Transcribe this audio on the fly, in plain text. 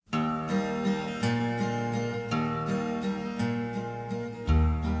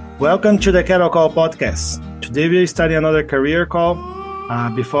Welcome to the Cattle Call podcast. Today we're starting another career call.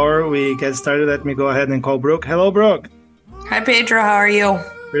 Before we get started, let me go ahead and call Brooke. Hello, Brooke. Hi, Pedro. How are you?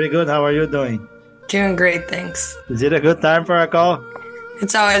 Pretty good. How are you doing? Doing great, thanks. Is it a good time for a call?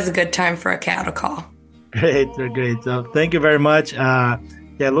 It's always a good time for a cattle call. Great. So thank you very much.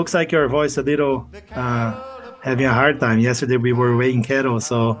 It looks like your voice a little having a hard time. Yesterday we were weighing cattle,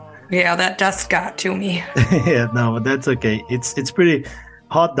 so... Yeah, that dust got to me. Yeah, no, but that's okay. It's pretty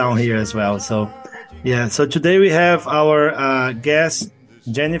hot down here as well. So today we have our guest,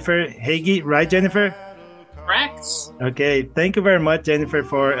 Jennifer Hagee, right, Jennifer? Correct. Okay, thank you very much, Jennifer,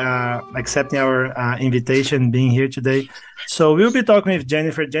 for accepting our invitation, being here today. So we'll be talking with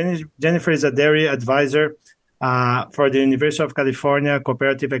Jennifer. Jennifer is a dairy advisor for the University of California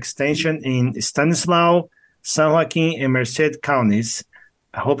Cooperative Extension in Stanislaus, San Joaquin, and Merced counties.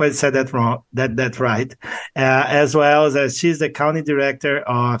 I hope I said that wrong. That's right. As well as she's the county director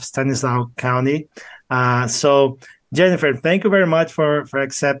of Stanislaus County. So Jennifer, thank you very much for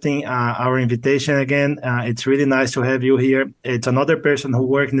accepting our invitation again. It's really nice to have you here. It's another person who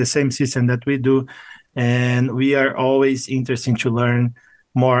works in the same system that we do, and we are always interested to learn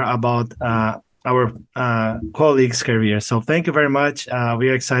more about our colleagues' career. So thank you very much. We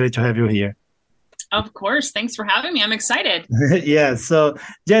are excited to have you here. Of course. Thanks for having me. I'm excited. Yeah. So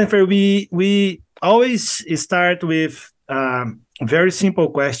Jennifer, we always start with very simple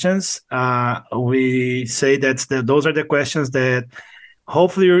questions. We say that those are the questions that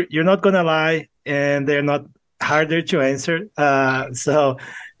hopefully you're not going to lie and they're not harder to answer. So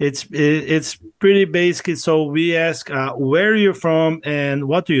it's pretty basic. So we ask, where are you from and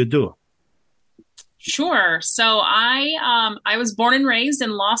what do you do? Sure. So I was born and raised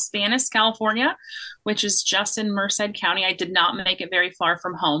in Los Banos, California, which is just in Merced County. I did not make it very far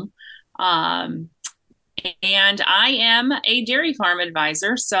from home. And I am a dairy farm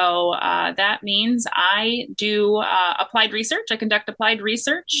advisor. So that means I do applied research. I conduct applied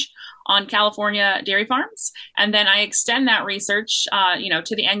research on California dairy farms. And then I extend that research,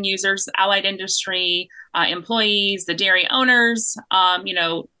 to the end users, allied industry, employees, the dairy owners,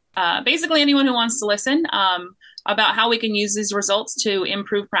 basically anyone who wants to listen about how we can use these results to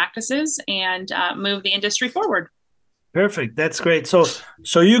improve practices and move the industry forward. Perfect. That's great. So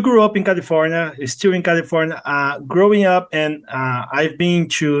you grew up in California, still in California, growing up, and I've been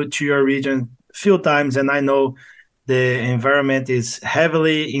to your region a few times, and I know the environment is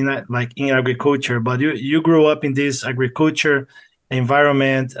heavily in agriculture, but you grew up in this agriculture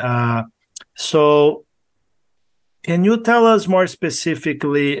environment. So can you tell us more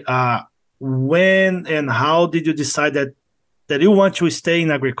specifically when and how did you decide that you want to stay in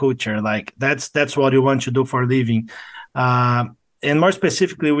agriculture? Like that's what you want to do for a living, and more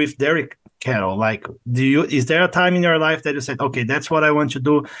specifically with dairy cattle. Like, is there a time in your life that you said, okay, that's what I want to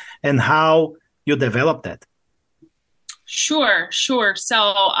do, and how you developed that? Sure.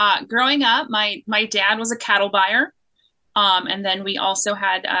 So growing up, my dad was a cattle buyer. And then we also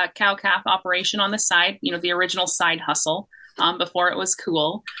had a cow-calf operation on the side, the original side hustle before it was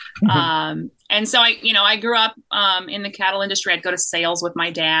cool. And so I grew up in the cattle industry. I'd go to sales with my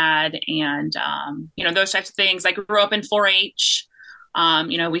dad and, those types of things. I grew up in 4-H.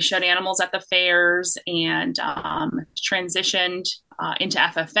 We showed animals at the fairs and transitioned into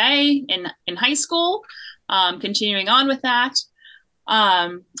FFA in high school, continuing on with that. So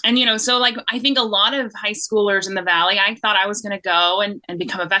I think a lot of high schoolers in the Valley, I thought I was going to go and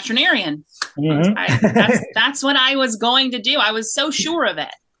become a veterinarian. Mm-hmm. That's what I was going to do. I was so sure of it.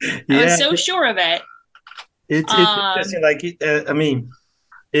 It's interesting.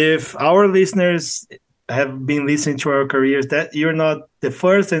 If our listeners have been listening to our careers, that you're not the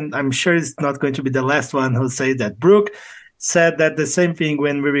first, and I'm sure it's not going to be the last one who say that. Brooke said that the same thing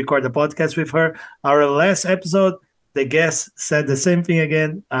when we record the podcast with her. Our last episode, the guest said the same thing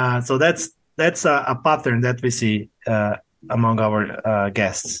again. So that's a pattern that we see among our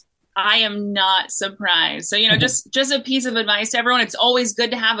guests. I am not surprised. So, just a piece of advice to everyone. It's always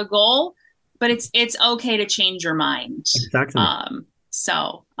good to have a goal, but it's okay to change your mind. Exactly.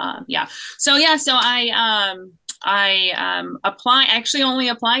 So I actually only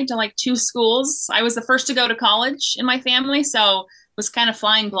applied to 2 schools. I was the first to go to college in my family, so was kind of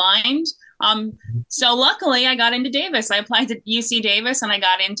flying blind. So luckily I got into Davis. I applied to UC Davis and I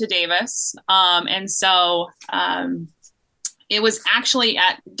got into Davis. It was actually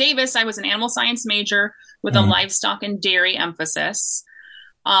at Davis. I was an animal science major with a livestock and dairy emphasis.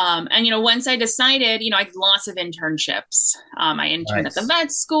 Once I decided, I had lots of internships. I interned at the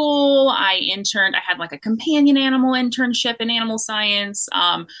vet school. I had a companion animal internship in animal science,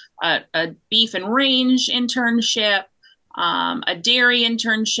 a beef and range internship, a dairy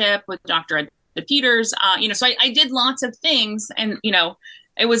internship with Dr. Peters. So I did lots of things, and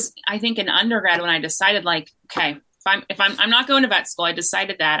it was, I think, in undergrad when I decided, like, okay, I'm not going to vet school. I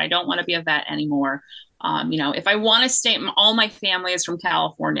decided that I don't want to be a vet anymore. If I want to stay, all my family is from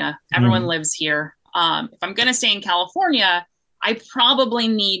California. Everyone lives here. If I'm going to stay in California, I probably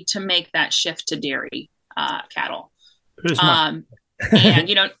need to make that shift to dairy cattle.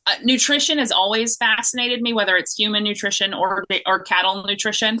 Nutrition has always fascinated me, whether it's human nutrition or cattle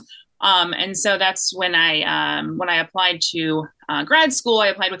nutrition. And so that's when I applied to grad school. I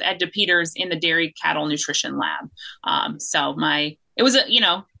applied with Ed DePeters in the dairy cattle nutrition lab.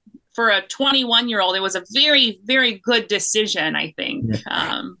 For a 21-year-old, it was a very, very good decision, I think.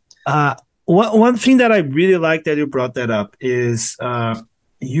 One thing that I really like that you brought that up is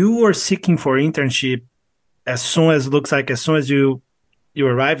you were seeking for internship as soon as you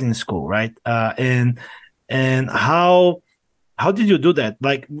arrived in school, right? And how did you do that?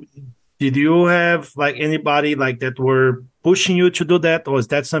 Like, did you have like anybody like that were pushing you to do that, or is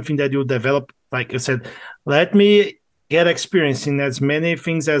that something that you developed? Like you said, let me get experience in as many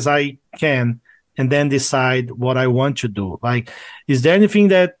things as I can, and then decide what I want to do. Like, is there anything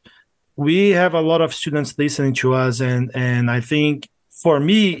that we have a lot of students listening to us, and I think for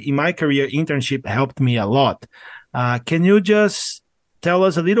me in my career, internship helped me a lot. Can you just tell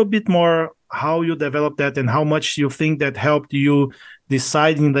us a little bit more how you developed that and how much you think that helped you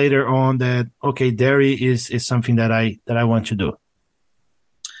deciding later on that, okay, dairy is something that I want to do?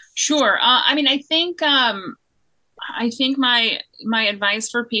 Sure. I think my advice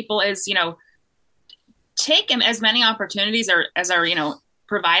for people is, take as many opportunities as are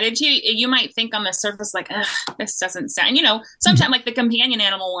provided to you. You might think on the surface, like, this doesn't sound, sometimes like the companion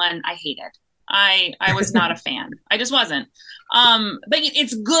animal one, I hated. I was not a fan. I just wasn't. But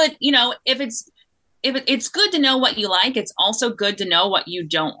it's good, if it's good to know what you like, it's also good to know what you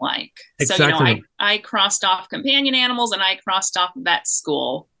don't like. Exactly. So, I crossed off companion animals and I crossed off vet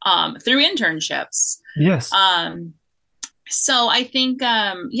school through internships. Yes. So I think,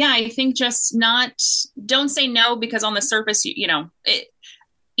 I think just don't say no, because on the surface,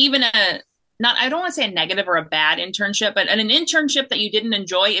 I don't want to say a negative or a bad internship, but an internship that you didn't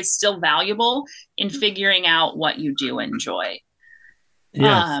enjoy is still valuable in figuring out what you do enjoy.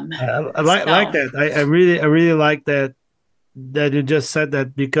 Yes, I like that. I really like that you just said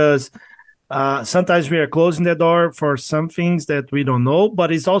that, because sometimes we are closing the door for some things that we don't know,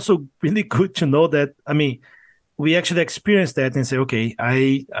 but it's also really good to know that, we actually experience that and say, okay,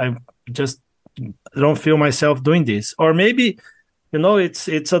 I just don't feel myself doing this. Or maybe,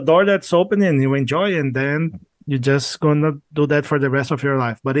 it's a door that's open and you enjoy, and then you're just going to do that for the rest of your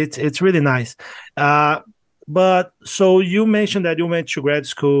life. But it's really nice. But so you mentioned that you went to grad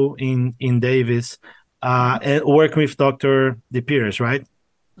school in Davis and working with Dr. DePeters, right?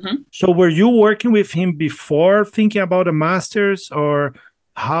 Mm-hmm. So were you working with him before thinking about a master's, or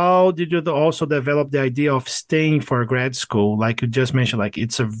how did you also develop the idea of staying for grad school? Like you just mentioned, like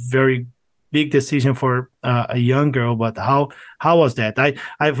it's a very big decision for a young girl, but how was that?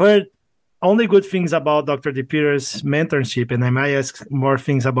 I've heard only good things about Dr. DePeters' mentorship, and I might ask more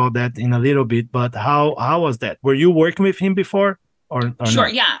things about that in a little bit, but how was that? Were you working with him before or Sure,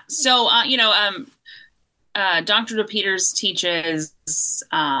 not? yeah. So, Dr. DePeters teaches,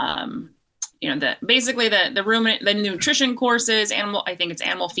 the nutrition courses, I think it's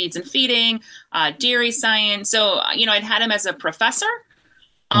animal feeds and feeding, dairy science. So, I'd had him as a professor.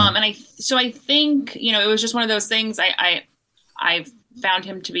 And I think, it was just one of those things. I found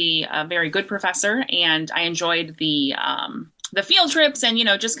him to be a very good professor, and I enjoyed the field trips and,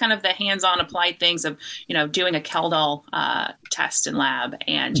 just kind of the hands-on applied things of, doing a Kaldal test in lab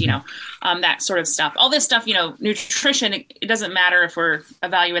and, that sort of stuff. All this stuff, nutrition, it doesn't matter if we're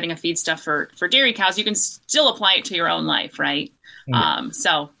evaluating a feed stuff for dairy cows, you can still apply it to your own life, right?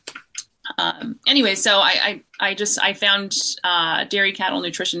 Anyway, so I found dairy cattle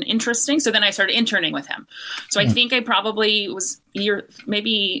nutrition interesting. So then I started interning with him. So I think I probably was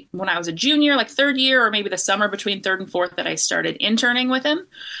maybe when I was a junior, like third year, or maybe the summer between third and fourth, that I started interning with him.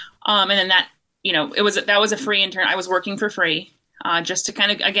 And then that was a free intern. I was working for free, just to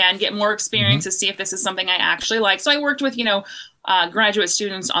kind of, again, get more experience to see if this is something I actually like. So I worked with, graduate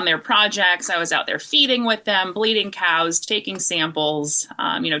students on their projects. I was out there feeding with them, bleeding cows, taking samples,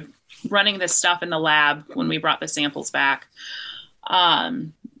 running this stuff in the lab when we brought the samples back.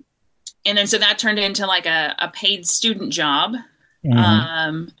 And then, so that turned into like a paid student job.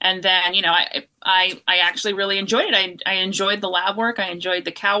 And then, I actually really enjoyed it. I enjoyed the lab work. I enjoyed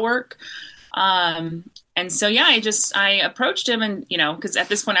the cow work. And so yeah, I approached him, and because at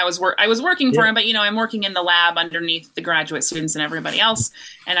this point I was working for Yeah. him, but I'm working in the lab underneath the graduate students and everybody else,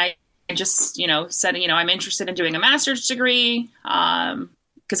 and I just said I'm interested in doing a master's degree.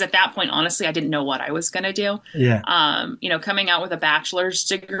 Because at that point, honestly, I didn't know what I was going to do. Yeah. Coming out with a bachelor's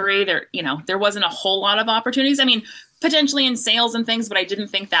degree, there wasn't a whole lot of opportunities. I mean, potentially in sales and things, but I didn't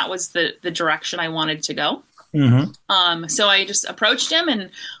think that was the direction I wanted to go. So I just approached him and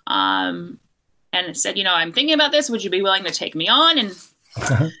said, I'm thinking about this. Would you be willing to take me on? And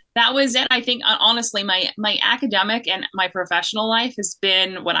that was it. I think honestly, my academic and my professional life has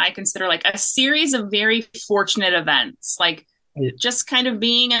been what I consider like a series of very fortunate events, like just kind of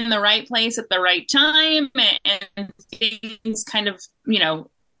being in the right place at the right time, and things kind of,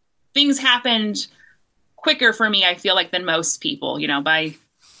 things happened quicker for me, I feel like, than most people. By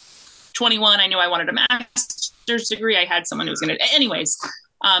 21, I knew I wanted a master's degree. I had someone who was going to, anyways.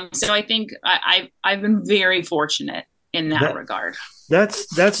 So I think I've been very fortunate in that regard.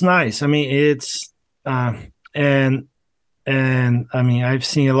 That's nice. I mean, it's and I mean, I've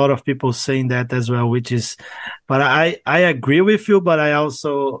seen a lot of people saying that as well, but I agree with you, but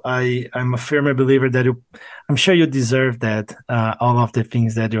I'm a firm believer that I'm sure you deserve that, all of the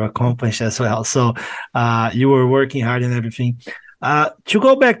things that you accomplished as well. So, you were working hard and everything. To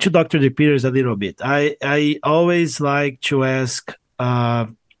go back to Dr. De Peters a little bit, I always like to ask,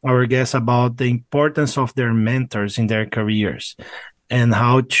 our guests about the importance of their mentors in their careers, and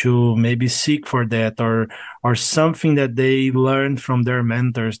how to maybe seek for that, or something that they learned from their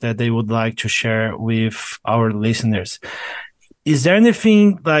mentors that they would like to share with our listeners. Is there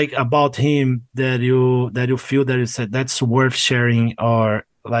anything like about him that you feel that you said that's worth sharing, or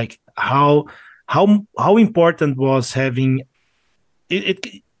like how important was having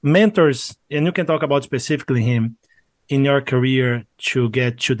mentors, and you can talk about specifically him in your career to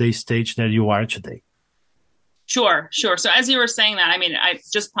get to the stage that you are today? Sure. So as you were saying that, I mean, I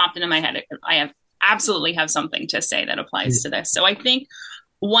just popped into my head. I absolutely have something to say that applies to this. So I think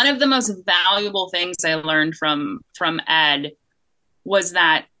one of the most valuable things I learned from Ed was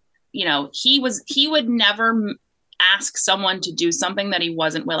that, he would never ask someone to do something that he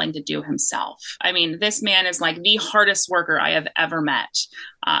wasn't willing to do himself. I mean, this man is like the hardest worker I have ever met.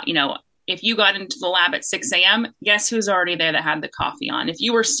 If you got into the lab at 6 a.m., guess who's already there that had the coffee on? If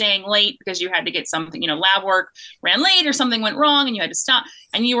you were staying late because you had to get something, lab work ran late or something went wrong and you had to stop,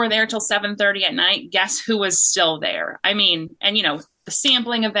 and you were there till 7:30 at night, guess who was still there? I mean, and, the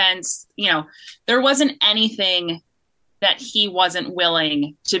sampling events, there wasn't anything that he wasn't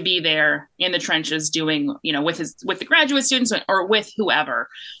willing to be there in the trenches doing, with the graduate students or with whoever.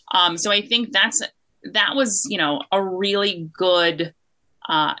 So I think that was, a really good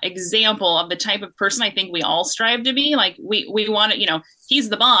example of the type of person I think we all strive to be. Like we want to, he's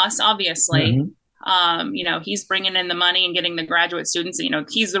the boss, obviously. He's bringing in the money and getting the graduate students.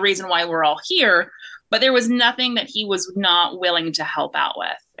 He's the reason why we're all here. But there was nothing that he was not willing to help out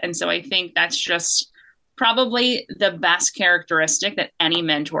with. And so I think that's just probably the best characteristic that any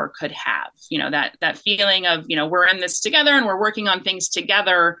mentor could have. That feeling of, we're in this together and we're working on things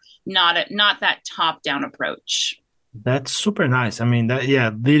together, not that top-down approach. That's super nice. I mean,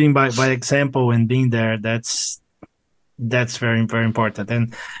 leading by example and being there, that's very, very important.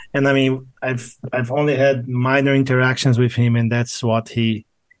 And I mean, I've only had minor interactions with him, and that's what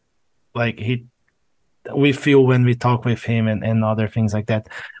we feel when we talk with him and other things like that.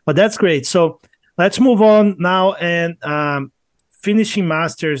 But that's great. So let's move on now and finishing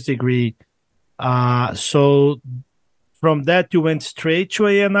master's degree. So from that, you went straight to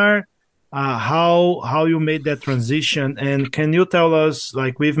A&R. How you made that transition, and can you tell us,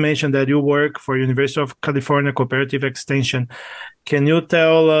 like we've mentioned that you work for University of California Cooperative Extension, can you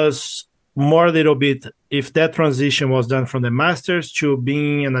tell us more a little bit if that transition was done from the master's to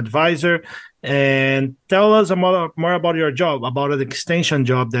being an advisor, and tell us more about your job, about an extension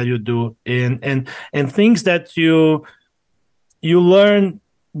job that you do, and things that you learn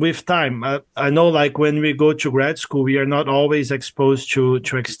with time. I know, like when we go to grad school, we are not always exposed to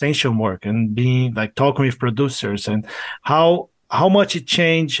extension work and being like talking with producers, and how much it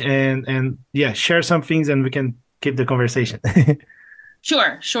changed, and share some things and we can keep the conversation.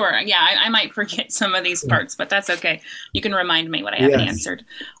 Sure. Yeah, I might forget some of these parts, but that's okay. You can remind me what I haven't answered.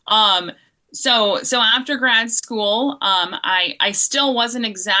 So after grad school, I still wasn't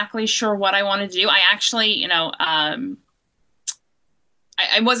exactly sure what I wanted to do. I actually,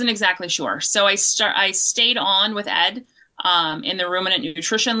 I wasn't exactly sure. So I stayed on with Ed in the ruminant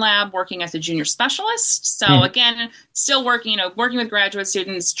nutrition lab, working as a junior specialist. So Mhm. again, still working, working with graduate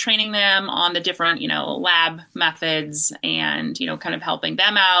students, training them on the different, lab methods and, kind of helping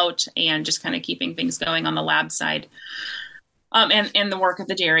them out and just kind of keeping things going on the lab side, and the work at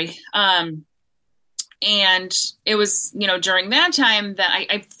the dairy. And it was, during that time that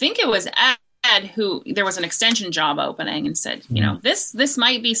I think it was Ed who there was an extension job opening and said, this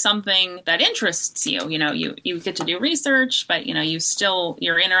might be something that interests you. You get to do research, but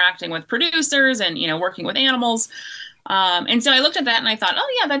you're interacting with producers and working with animals. And so I looked at that and I thought,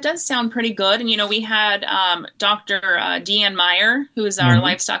 oh yeah, that does sound pretty good. And we had Dr. Deanne Meyer, who is our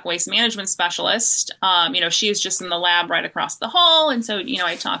livestock waste management specialist. She's just in the lab right across the hall, and so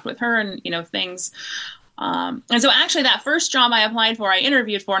I talked with her and things. And so actually, that first job I applied for, I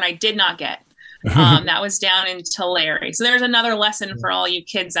interviewed for, and I did not get. That was down in Tulare. So there's another lesson for all you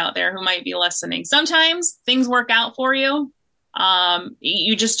kids out there who might be listening. Sometimes things work out for you.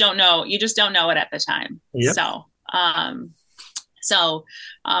 You just don't know. You just don't know it at the time. Yep. But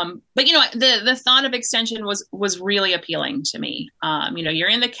the thought of extension was really appealing to me. You're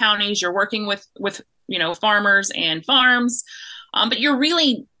in the counties, you're working with farmers and farms, but you're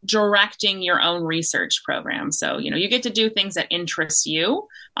really directing your own research program. So, you get to do things that interest you.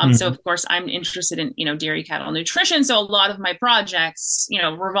 So of course I'm interested in, dairy cattle nutrition. So a lot of my projects,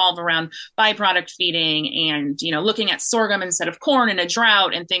 revolve around byproduct feeding and, looking at sorghum instead of corn in a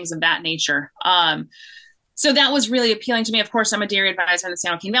drought and things of that nature. So that was really appealing to me. Of course, I'm a dairy advisor in the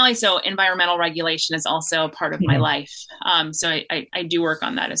San Joaquin Valley, so environmental regulation is also part of my life. So I do work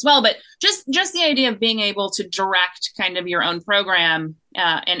on that as well. But just the idea of being able to direct kind of your own program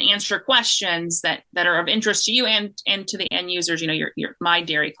and answer questions that are of interest to you and to the end users, your my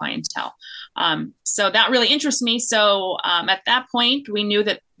dairy clientele. So that really interests me. So at that point, we knew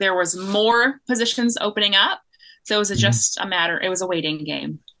that there was more positions opening up. So it was it was a waiting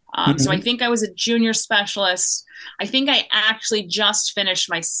game. So I think I was a junior specialist. I think I actually just finished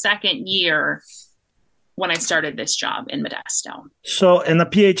my second year when I started this job in Modesto. So, and a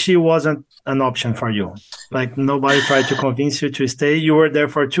PhD wasn't an option for you? Like nobody tried to convince you to stay? You were there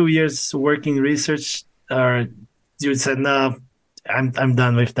for 2 years working research, or you said, no, I'm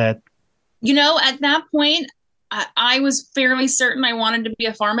done with that? At that point, I was fairly certain I wanted to be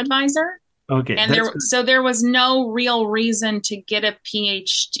a farm advisor. Okay. And there was no real reason to get a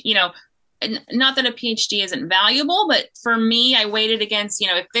PhD, not that a PhD isn't valuable, but for me, I weighted against,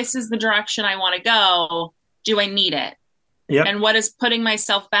 if this is the direction I want to go, do I need it? Yep. And what is putting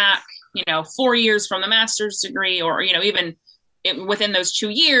myself back, 4 years from the master's degree, or, even within those 2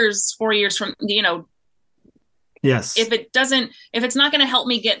 years, 4 years from, yes. If it's not going to help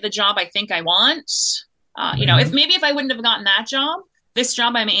me get the job I think I want, if I wouldn't have gotten that job, this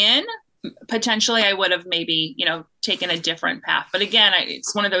job I'm in, potentially I would have maybe, taken a different path. But again,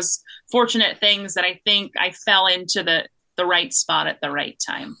 it's one of those fortunate things that I think I fell into the right spot at the right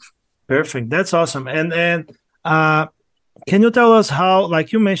time. Perfect. That's awesome. And can you tell us how,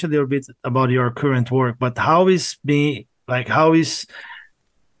 like you mentioned a little bit about your current work, but how is the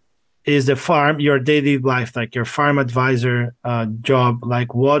farm, your daily life, like your farm advisor job,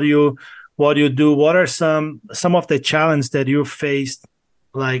 like what do you do? What are some of the challenges that you faced,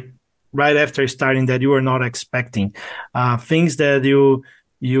 like right after starting, that you were not expecting, things that you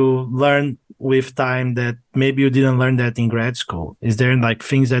learn with time that maybe you didn't learn that in grad school? Is there like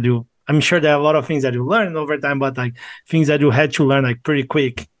things that I'm sure there are a lot of things that you learn over time, but like things that you had to learn like pretty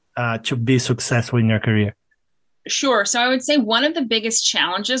quick to be successful in your career? Sure. So I would say one of the biggest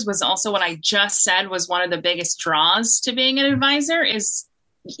challenges was also what I just said was one of the biggest draws to being an advisor is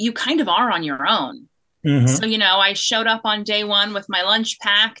you kind of are on your own. So, I showed up on day one with my lunch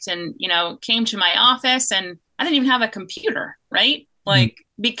packed and, came to my office and I didn't even have a computer, right? Like,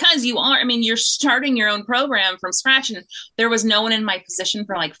 because you're starting your own program from scratch, and there was no one in my position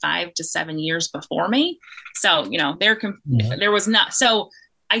for like 5 to 7 years before me. So, there was not. So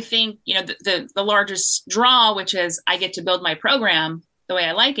I think, the largest draw, which is I get to build my program the way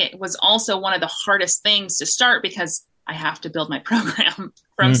I like it, was also one of the hardest things to start because I have to build my program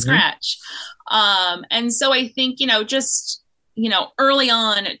from scratch. And so I think, early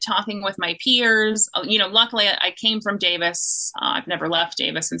on talking with my peers, luckily I came from Davis. I've never left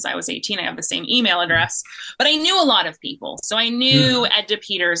Davis since I was 18. I have the same email address, but I knew a lot of people. So I knew Ed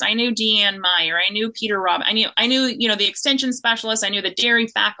DePeters, I knew Deanne Meyer, I knew Peter Robb, I knew, the extension specialist, I knew the dairy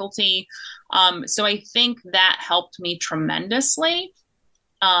faculty. So I think that helped me tremendously.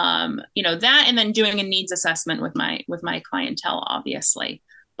 That, and then doing a needs assessment with my clientele, obviously.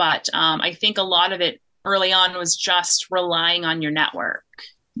 But I think a lot of it early on was just relying on your network.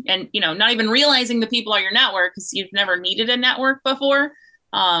 and not even realizing the people are your network because you've never needed a network before.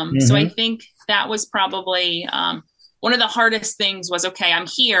 So I think that was probably one of the hardest things was, okay, I'm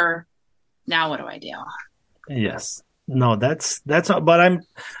here. Now what do I do? Yes. No, that's but I'm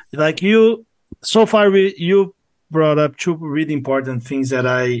like you so far you brought up two really important things that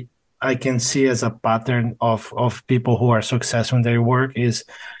I can see as a pattern of people who are successful in their work is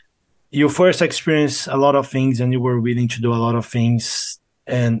you first experience a lot of things and you were willing to do a lot of things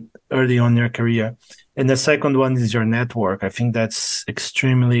and early on in your career. And the second one is your network. I think that's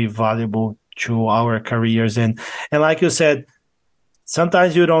extremely valuable to our careers. And like you said,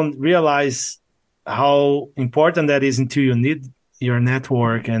 sometimes you don't realize how important that is until you need your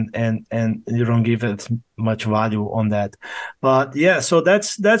network and you don't give it much value on that. But yeah, so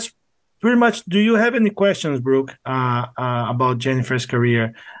that's pretty much. Do you have any questions, Brooke, about Jennifer's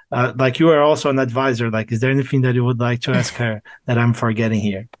career? Like you are also an advisor. Like, is there anything that you would like to ask her that I'm forgetting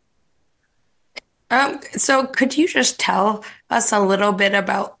here? So could you just tell us a little bit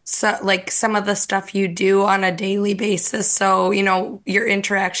about some of the stuff you do on a daily basis? So, your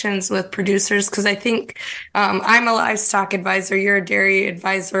interactions with producers, because I think I'm a livestock advisor, you're a dairy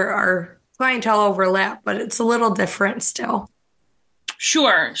advisor, our clientele overlap, but it's a little different still.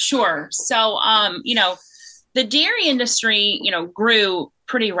 Sure. So, the dairy industry, grew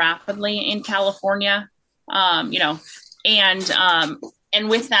pretty rapidly in California, and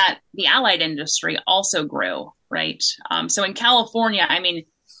with that, the allied industry also grew, right? So in California, I mean,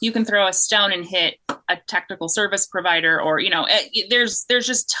 you can throw a stone and hit a technical service provider, or there's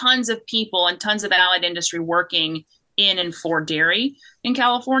just tons of people and tons of allied industry working in and for dairy in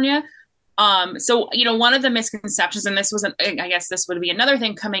California. So one of the misconceptions, and I guess this would be another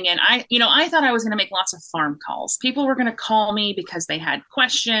thing coming in. I thought I was going to make lots of farm calls. People were going to call me because they had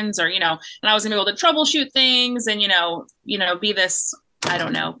questions, or and I was going to be able to troubleshoot things, and be this, I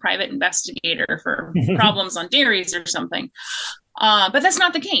don't know, private investigator for problems on dairies or something. But that's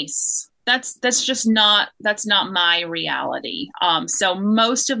not the case. That's not my reality. So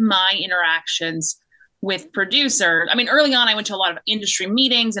most of my interactions with producers, I mean, early on, I went to a lot of industry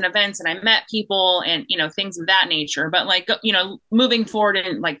meetings and events, and I met people and, things of that nature. But moving forward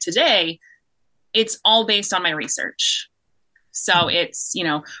and like today, it's all based on my research. So it's,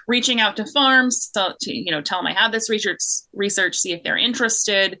 reaching out to farms to tell them I have this research, see if they're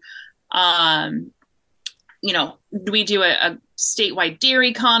interested. We do a statewide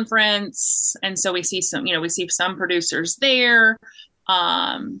dairy conference. And so we see some producers there.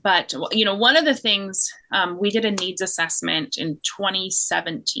 But one of the things, we did a needs assessment in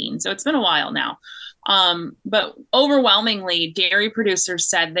 2017. So it's been a while now. But overwhelmingly, dairy producers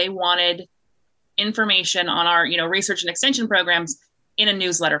said they wanted information on our, research and extension programs in a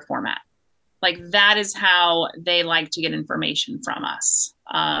newsletter format. Like that is how they like to get information from us.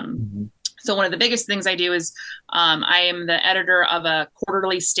 So one of the biggest things I do is I am the editor of a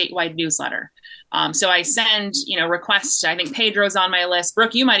quarterly statewide newsletter. So I send, requests. I think Pedro's on my list.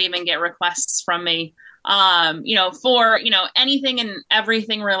 Brooke, you might even get requests from me, for, anything and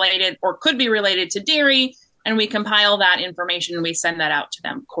everything related or could be related to dairy. And we compile that information and we send that out to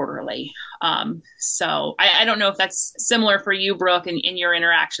them quarterly. So I don't know if that's similar for you, Brooke, in your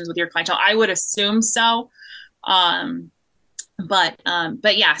interactions with your clientele. I would assume so. But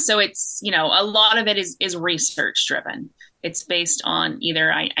yeah, so it's, a lot of it is research driven. It's based on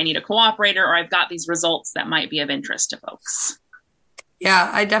either I need a cooperator or I've got these results that might be of interest to folks. Yeah,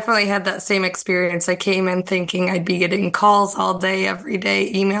 I definitely had that same experience. I came in thinking I'd be getting calls all day, every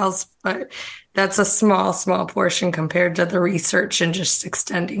day, emails, but that's a small portion compared to the research and just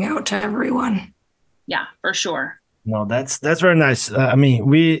extending out to everyone. Yeah, for sure. No, that's very nice. I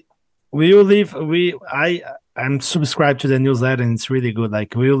mean, I'm subscribed to the newsletter and it's really good.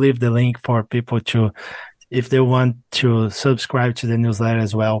 Like we'll leave the link for people to, if they want to subscribe to the newsletter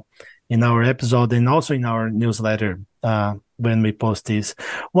as well in our episode and also in our newsletter when we post this.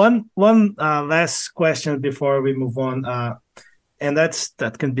 One last question before we move on, and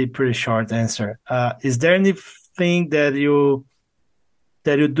that can be pretty short answer. Is there anything that you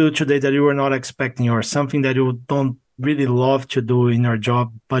do today that you were not expecting, or something that you don't really love to do in your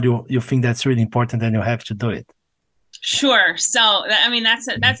job, but you think that's really important and you have to do it? Sure. So, I mean, that's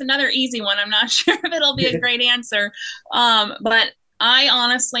another easy one. I'm not sure if it'll be a great answer. But I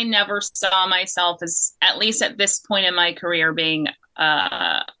honestly never saw myself as, at least at this point in my career, being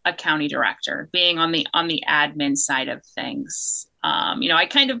a county director, being on the admin side of things. I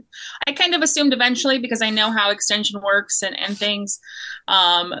kind of assumed eventually because I know how extension works and things.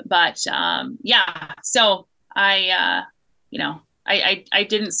 Yeah, so I I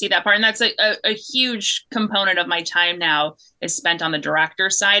didn't see that part, and that's a huge component of my time now is spent on the director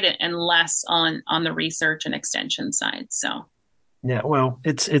side and less on the research and extension side. So Yeah, well,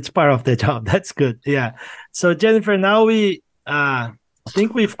 it's part of the job. That's good. Yeah. So Jennifer, now we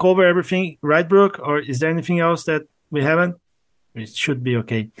think we've covered everything, right, Brooke? Or is there anything else that we haven't? It should be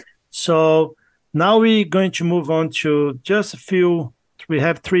okay. So now we're going to move on to just a few. We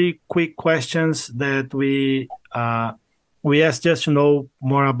have three quick questions that we ask just to know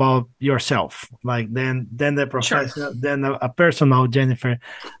more about yourself, like then the professional, sure. then a personal Jennifer.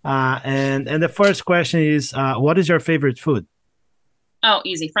 And the first question is, what is your favorite food? Oh,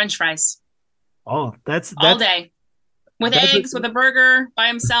 easy. French fries Oh, all day with that's eggs, with a burger, by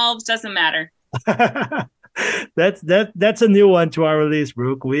themselves, doesn't matter. that's a new one to our list,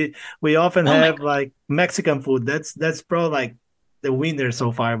 Brooke. We often Oh my have like Mexican food. That's probably like the winner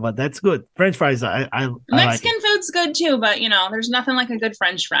so far, but that's good. French fries, I like Mexican food's good too, but there's nothing like a good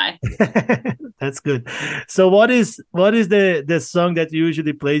French fry. it. That's good. So what is the song that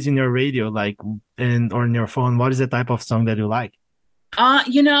usually plays in your radio, like or in your phone? What is the type of song that you like?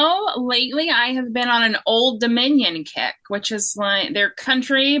 Lately I have been on an Old Dominion kick, which is like they're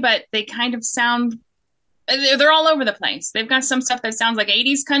country, but they kind of sound they're all over the place. They've got some stuff that sounds like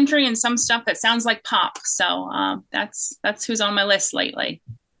 80s country and some stuff that sounds like pop. So that's who's on my list lately.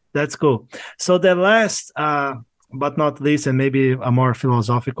 That's cool. So the last, but not least, and maybe a more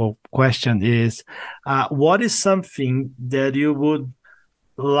philosophical question is, what is something that you would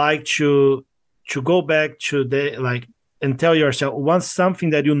like to go back to like and tell yourself once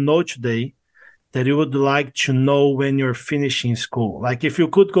something that you know today that you would like to know when you're finishing school? Like if you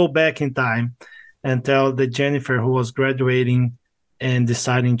could go back in time and tell the Jennifer who was graduating and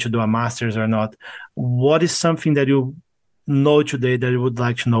deciding to do a master's or not, what is something that you know today that you would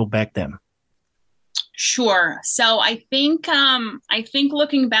like to know back then? Sure. So I think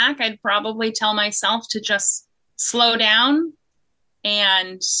looking back, I'd probably tell myself to just slow down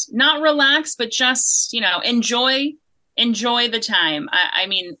and not relax, but just, enjoy the time. I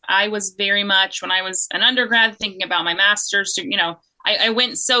mean, I was very much when I was an undergrad thinking about my master's, I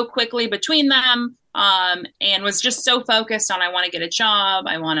went so quickly between them, and was just so focused on I want to get a job.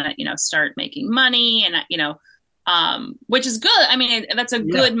 I want to, start making money and, which is good. I mean, that's a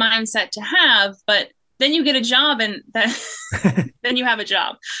Yeah. good mindset to have, but then you get a job and then you have a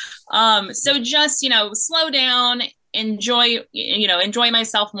job. So just, slow down, enjoy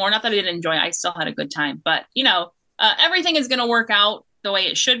myself more. Not that I didn't enjoy, I still had a good time, but everything is going to work out the way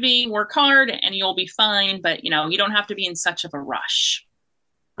it should be. Work hard and you'll be fine, but you don't have to be in such of a rush.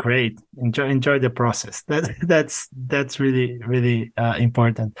 Great. Enjoy the process. That's really really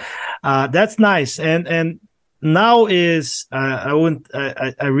important. That's nice. And now is I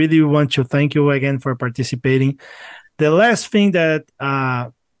really want to thank you again for participating. The last thing that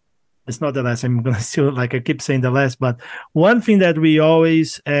it's not the last. I'm gonna still like I keep saying the last, but one thing that we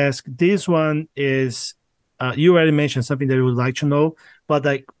always ask. This one is you already mentioned something that you would like to know, but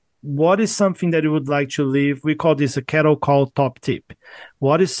like what is something that you would like to leave? We call this a cattle call top tip.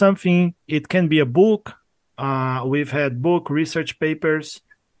 What is something? It can be a book. We've had book research papers,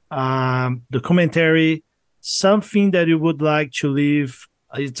 documentary, something that you would like to leave.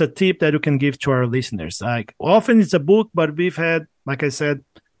 It's a tip that you can give to our listeners. Like often it's a book, but we've had, like I said,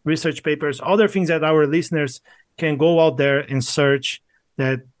 research papers, other things that our listeners can go out there and search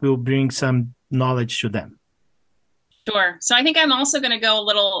that will bring some knowledge to them. Sure. So I think I'm also going to go a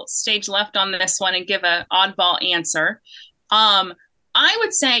little stage left on this one and give an oddball answer. I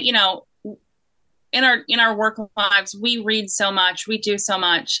would say, in our work lives, we read so much, we do so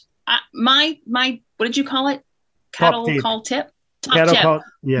much. My what did you call it? Cattle call tip? Top Cattle tip. call,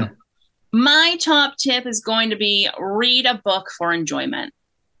 yeah. My top tip is going to be read a book for enjoyment.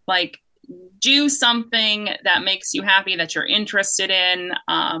 Like do something that makes you happy, that you're interested in.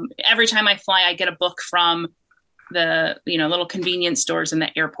 Every time I fly, I get a book from the little convenience stores in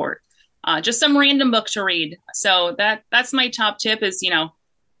the airport. Just some random book to read. So that's my top tip is,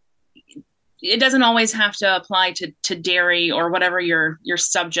 it doesn't always have to apply to dairy or whatever your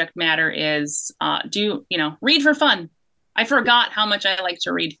subject matter is. Read for fun. I forgot how much I like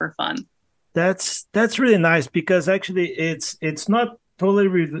to read for fun. That's really nice because actually it's not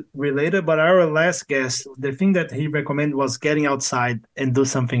totally related, but our last guest, the thing that he recommended was getting outside and do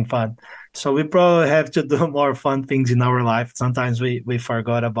something fun. So we probably have to do more fun things in our life. Sometimes we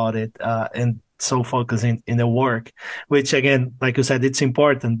forgot about it and so focusing in the work, which again, like you said, it's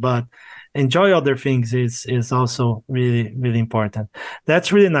important, but enjoy other things is also really, really important.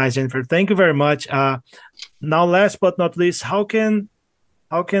 That's really nice, Jennifer. Thank you very much. Now, last but not least, how can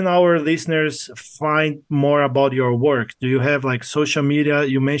how can our listeners find more about your work? Do you have like social media?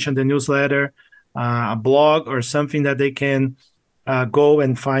 You mentioned the newsletter, a blog, or something that they can go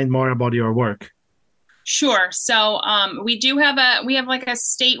and find more about your work? Sure. So we have like a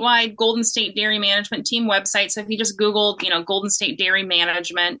statewide Golden State Dairy Management Team website. So if you just Google, Golden State Dairy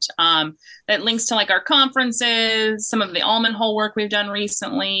Management, that links to like our conferences, some of the almond hull work we've done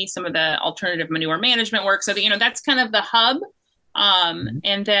recently, some of the alternative manure management work. So that, that's kind of the hub.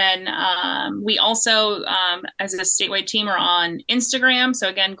 And then we also, as a statewide team, are on Instagram. So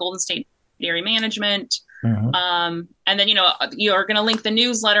again, Golden State Dairy Management. And then, you're going to link the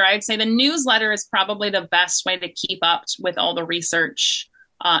newsletter. I'd say the newsletter is probably the best way to keep up with all the research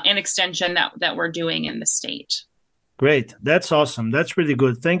and extension that we're doing in the state. Great. That's awesome. That's really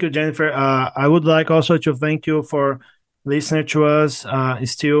good. Thank you, Jennifer. I would like also to thank you for listening to us.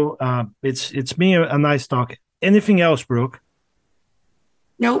 It's been a nice talk. Anything else, Brooke?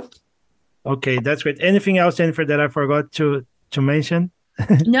 Nope. Okay, that's great. Anything else, Jennifer, that I forgot to mention?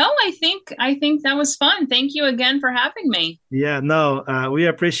 No, I think that was fun. Thank you again for having me. Yeah, no, we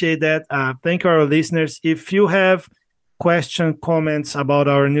appreciate that. Thank our listeners. If you have questions, comments about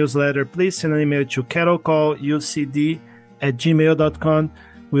our newsletter, please send an email to cattlecallucd@gmail.com.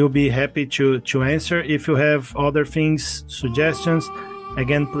 We'll be happy to answer. If you have other things, suggestions,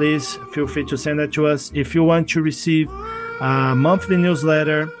 again, please feel free to send that to us. If you want to receive a monthly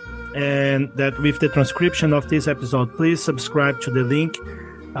newsletter, and that with the transcription of this episode, please subscribe to the link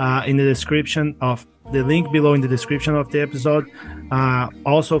in the description of the link below in the description of the episode.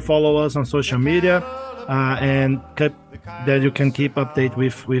 Also follow us on social media and that you can keep update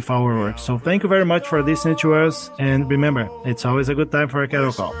with our work. So thank you very much for listening to us, and remember, it's always a good time for a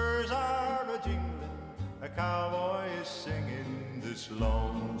cattle call. A cowboy is singing this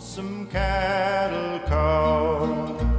lonesome cat.